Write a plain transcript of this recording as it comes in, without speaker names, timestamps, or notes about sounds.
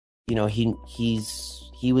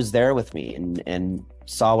he was there with me and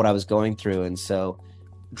saw what I was going through. And so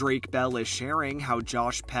Drake Bell is sharing how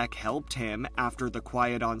Josh Peck helped him after the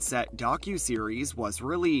Quiet on Set docuseries was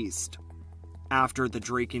released. After the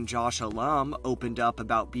Drake and Josh alum opened up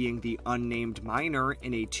about being the unnamed minor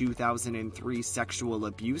in a 2003 sexual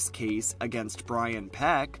abuse case against Brian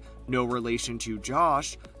Peck, no relation to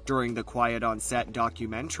Josh, during the Quiet on Set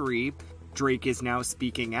documentary, Drake is now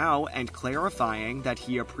speaking out and clarifying that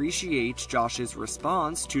he appreciates Josh's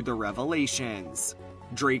response to the revelations.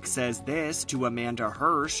 Drake says this to Amanda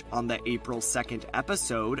Hirsch on the April 2nd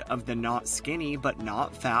episode of the Not Skinny But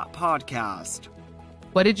Not Fat podcast.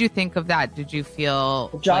 What did you think of that? Did you feel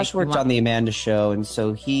Josh worked on the Amanda show, and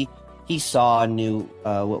so he saw and knew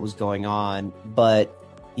what was going on. But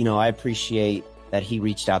I appreciate that he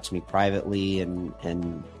reached out to me privately and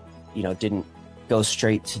didn't go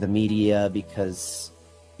straight to the media, because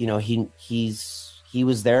he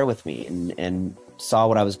was there with me and saw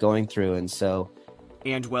what I was going through. And so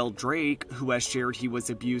And while Drake, who has shared he was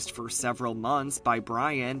abused for several months by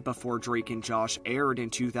Brian before Drake and Josh aired in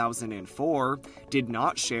 2004, did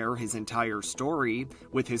not share his entire story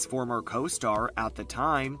with his former co-star at the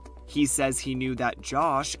time, he says he knew that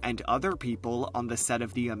Josh and other people on the set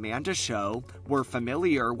of The Amanda Show were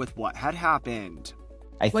familiar with what had happened.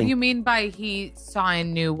 What do you mean by he saw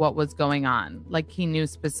and knew what was going on? Like he knew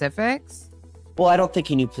specifics? Well, I don't think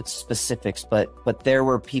he knew specifics, but there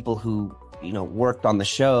were people who worked on the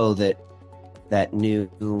show that knew,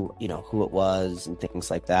 who it was and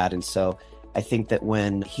things like that. And so I think that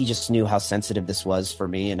when he just knew how sensitive this was for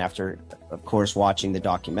me, and after, of course, watching the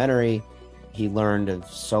documentary, he learned of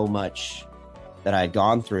so much that I had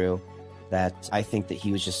gone through, that I think that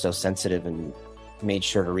he was just so sensitive and made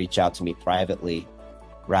sure to reach out to me privately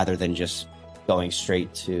rather than just going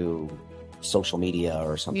straight to social media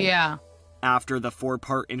or something. Yeah. After the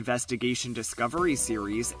 4-part investigation Discovery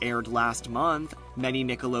series aired last month, many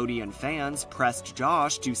Nickelodeon fans pressed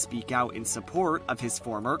Josh to speak out in support of his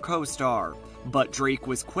former co-star, but Drake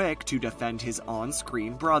was quick to defend his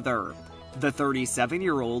on-screen brother. The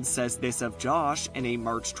 37-year-old says this of Josh in a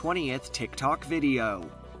March 20th TikTok video.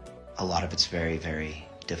 A lot of it's very, very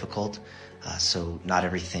difficult, so not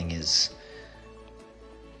everything is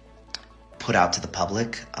put out to the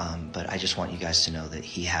public, but I just want you guys to know that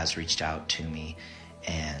he has reached out to me,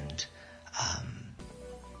 and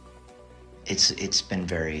it's been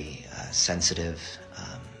very sensitive,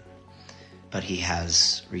 but he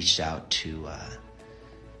has reached out to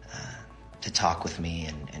talk with me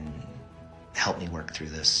and help me work through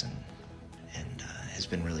this, and has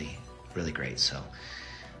been really, really great. So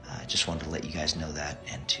I just wanted to let you guys know that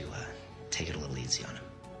and to take it a little easy on him.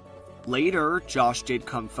 Later, Josh did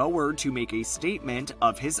come forward to make a statement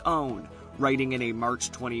of his own, writing in a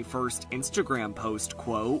March 21st Instagram post,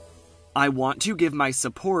 quote, "I want to give my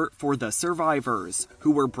support for the survivors who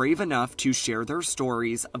were brave enough to share their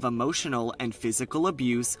stories of emotional and physical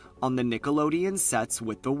abuse on the Nickelodeon sets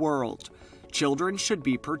with the world. Children should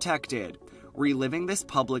be protected. Reliving this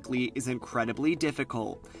publicly is incredibly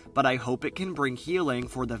difficult, but I hope it can bring healing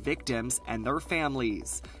for the victims and their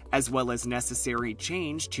families, as well as necessary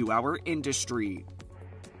change to our industry.